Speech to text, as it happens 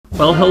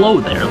Well, hello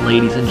there,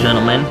 ladies and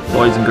gentlemen,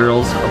 boys and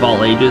girls of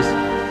all ages,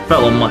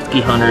 fellow musky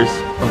hunters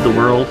of the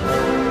world.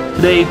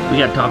 Today, we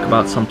got to talk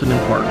about something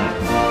important.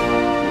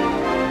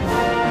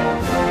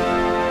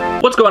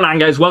 What's going on,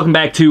 guys? Welcome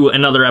back to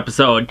another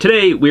episode.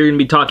 Today, we're going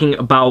to be talking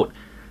about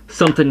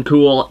something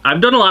cool. I've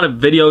done a lot of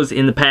videos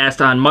in the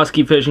past on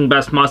musky fishing,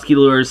 best musky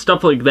lures,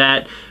 stuff like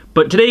that.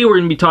 But today we're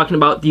going to be talking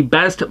about the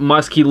best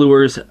musky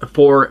lures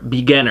for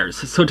beginners.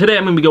 So today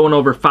I'm going to be going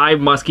over 5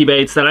 musky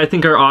baits that I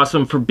think are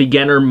awesome for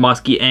beginner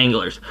musky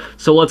anglers.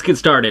 So let's get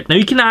started. Now,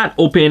 you cannot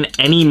open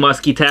any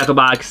musky tackle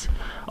box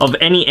of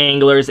any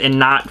anglers and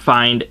not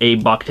find a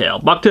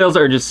bucktail. Bucktails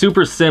are just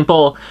super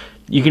simple.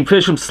 You can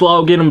fish them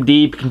slow, get them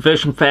deep, you can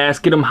fish them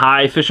fast, get them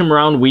high, fish them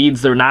around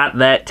weeds. They're not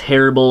that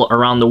terrible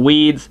around the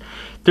weeds.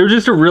 They're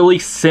just a really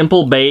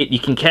simple bait. You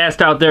can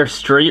cast out there,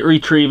 straight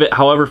retrieve it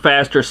however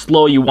fast or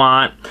slow you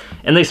want,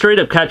 and they straight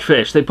up catch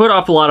fish. They put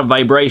off a lot of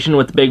vibration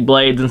with the big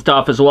blades and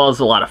stuff, as well as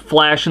a lot of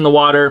flash in the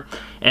water,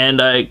 and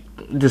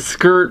the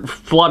skirt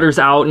flutters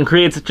out and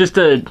creates just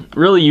a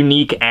really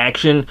unique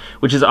action,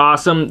 which is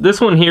awesome. This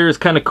one here is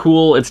kind of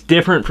cool. It's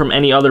different from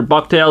any other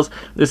bucktails.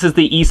 This is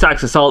the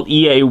Esox Assault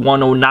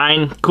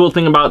EA109. Cool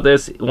thing about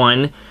this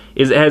one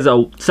is it has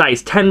a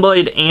size 10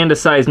 blade and a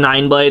size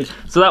 9 blade,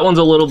 so that one's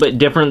a little bit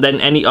different than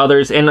any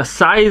others. And a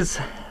size,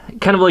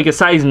 kind of like a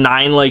size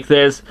 9 like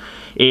this,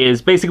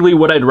 is basically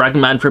what I'd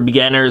recommend for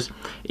beginners.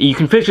 You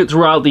can fish it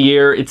throughout the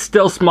year. It's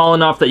still small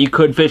enough that you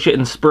could fish it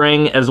in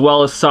spring as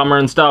well as summer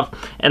and stuff,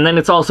 and then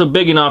it's also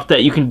big enough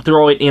that you can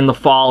throw it in the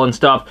fall and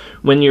stuff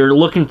when you're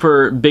looking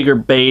for bigger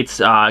baits,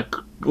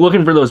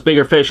 looking for those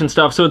bigger fish and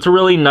stuff. So it's a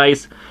really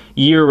nice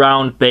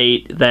year-round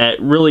bait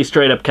that really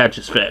straight up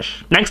catches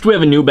fish. Next, we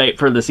have a new bait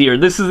for this year.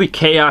 This is the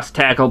Chaos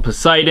Tackle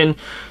Poseidon.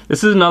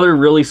 This is another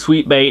really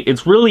sweet bait.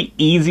 It's really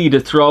easy to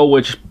throw,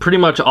 which pretty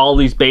much all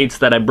these baits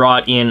that I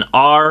brought in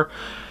are.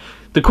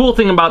 The cool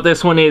thing about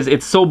this one is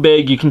it's so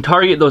big, you can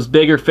target those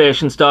bigger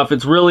fish and stuff.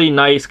 It's really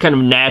nice, kind of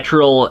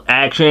natural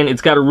action.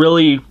 It's got a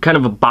really kind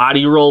of a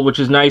body roll, which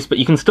is nice, but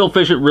you can still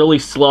fish it really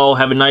slow,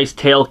 have a nice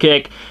tail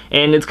kick,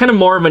 and it's kind of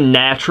more of a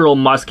natural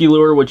musky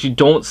lure, which you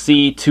don't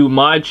see too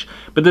much.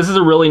 But this is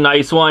a really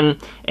nice one,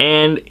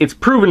 and it's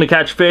proven to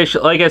catch fish.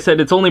 Like I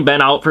said, it's only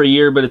been out for a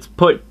year, but it's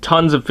put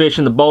tons of fish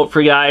in the boat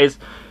for guys.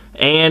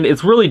 And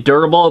it's really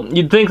durable.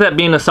 You'd think that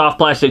being a soft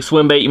plastic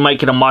swim bait, you might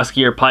get a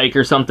musky or pike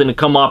or something to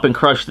come up and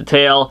crush the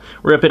tail,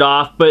 rip it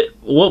off. But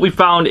what we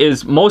found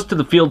is most of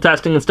the field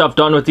testing and stuff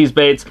done with these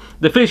baits,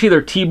 the fish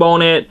either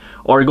T-bone it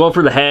or go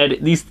for the head.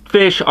 These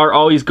fish are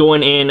always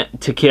going in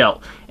to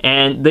kill,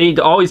 and they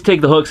always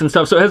take the hooks and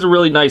stuff, so it has a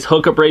really nice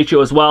hookup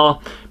ratio as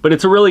well. But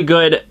it's a really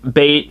good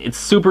bait. It's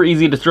super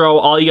easy to throw.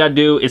 All you gotta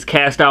do is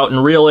cast out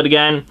and reel it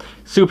again.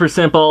 Super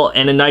simple,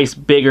 and a nice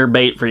bigger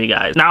bait for you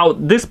guys. Now,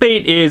 this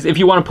bait is if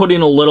you want to put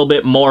in a little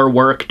bit more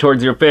work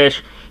towards your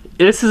fish.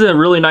 This is a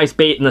really nice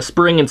bait in the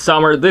spring and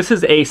summer. This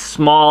is a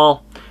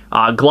small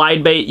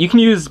glide bait. You can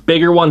use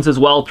bigger ones as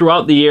well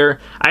throughout the year.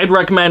 I'd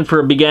recommend for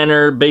a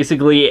beginner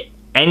basically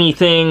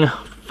anything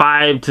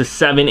 5 to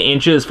 7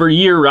 inches for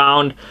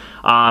year-round.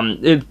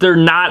 They're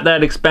not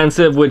that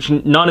expensive, which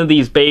none of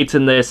these baits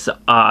in this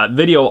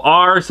video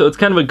are, so it's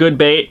kind of a good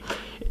bait.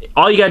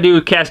 All you gotta do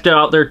is cast it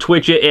out there,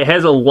 twitch it. It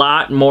has a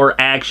lot more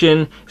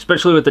action,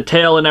 especially with the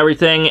tail and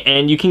everything,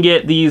 and you can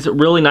get these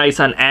really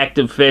nice on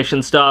active fish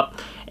and stuff.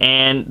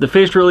 And the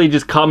fish really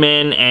just come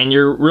in, and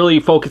you're really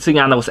focusing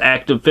on those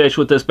active fish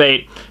with this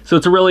bait. So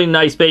it's a really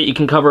nice bait. You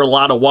can cover a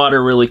lot of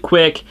water really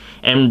quick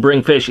and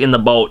bring fish in the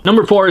boat.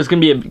 Number 4 is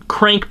gonna be a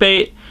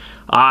crankbait.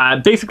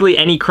 Basically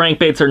any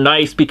crankbaits are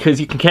nice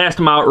because you can cast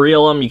them out,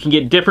 reel them, you can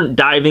get different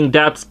diving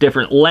depths,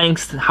 different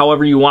lengths,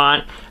 however you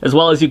want, as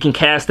well as you can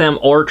cast them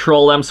or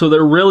troll them. So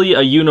they're really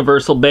a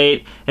universal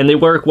bait, and they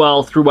work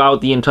well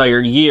throughout the entire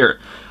year.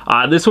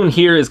 This one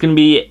here is going to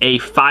be a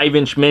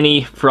 5-inch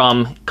mini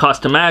from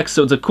Custom X,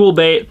 so it's a cool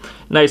bait,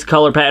 nice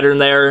color pattern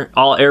there,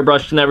 all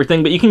airbrushed and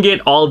everything, but you can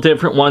get all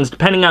different ones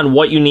depending on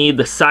what you need,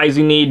 the size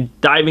you need,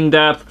 diving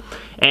depth.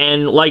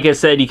 And like I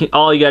said,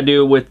 all you gotta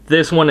do with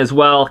this one as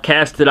well,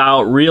 cast it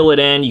out, reel it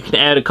in. You can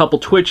add a couple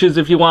twitches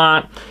if you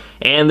want,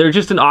 and they're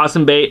just an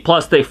awesome bait.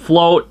 Plus they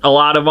float, a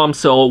lot of them,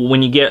 so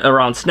when you get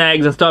around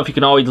snags and stuff, you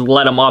can always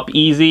let them up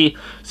easy,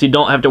 so you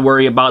don't have to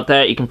worry about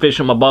that. You can fish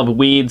them above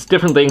weeds,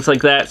 different things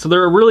like that. So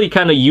they're a really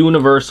kind of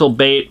universal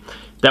bait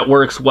that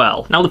works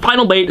well. Now the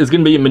final bait is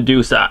gonna be a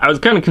Medusa. I was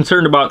kind of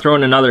concerned about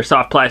throwing another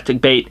soft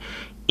plastic bait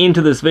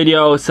into this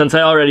video since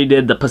I already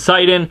did the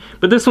Poseidon,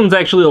 but this one's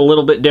actually a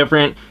little bit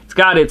different. It's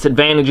got its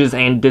advantages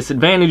and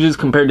disadvantages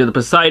compared to the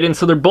Poseidon,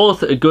 so they're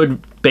both a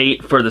good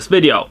bait for this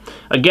video.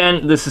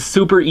 Again, this is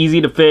super easy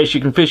to fish.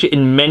 You can fish it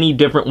in many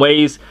different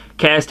ways.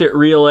 Cast it,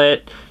 reel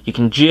it, you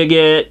can jig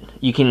it,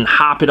 you can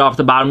hop it off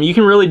the bottom. You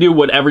can really do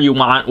whatever you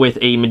want with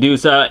a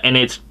Medusa, and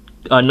it's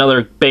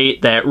another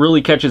bait that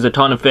really catches a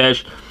ton of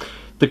fish.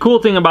 The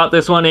cool thing about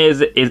this one is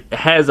it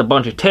has a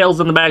bunch of tails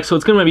on the back, so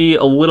it's going to be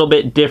a little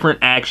bit different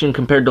action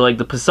compared to like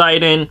the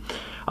Poseidon.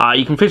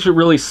 You can fish it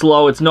really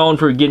slow. It's known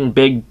for getting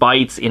big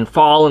bites in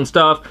fall and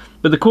stuff.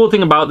 But the cool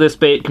thing about this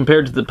bait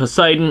compared to the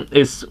Poseidon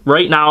is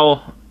right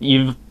now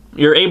you've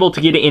you're able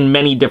to get it in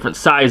many different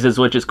sizes,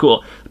 which is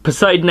cool.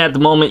 Poseidon at the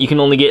moment you can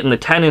only get in the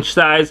 10-inch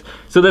size,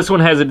 so this one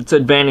has its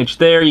advantage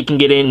there. You can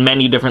get in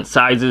many different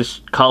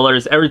sizes,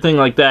 colors, everything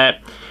like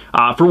that,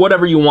 for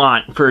whatever you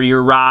want for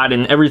your rod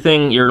and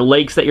everything, your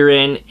lakes that you're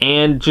in,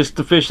 and just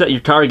the fish that you're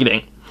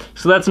targeting.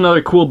 So that's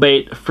another cool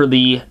bait for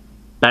the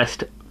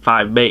best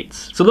 5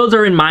 baits. So those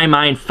are, in my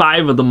mind,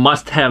 5 of the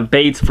must-have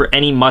baits for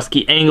any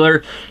musky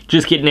angler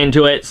just getting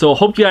into it. So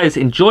hope you guys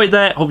enjoyed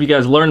that. Hope you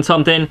guys learned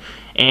something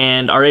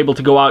and are able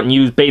to go out and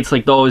use baits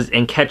like those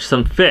and catch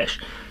some fish.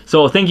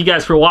 So thank you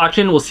guys for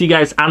watching. We'll see you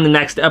guys on the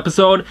next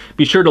episode.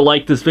 Be sure to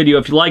like this video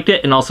if you liked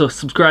it, and also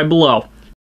subscribe below.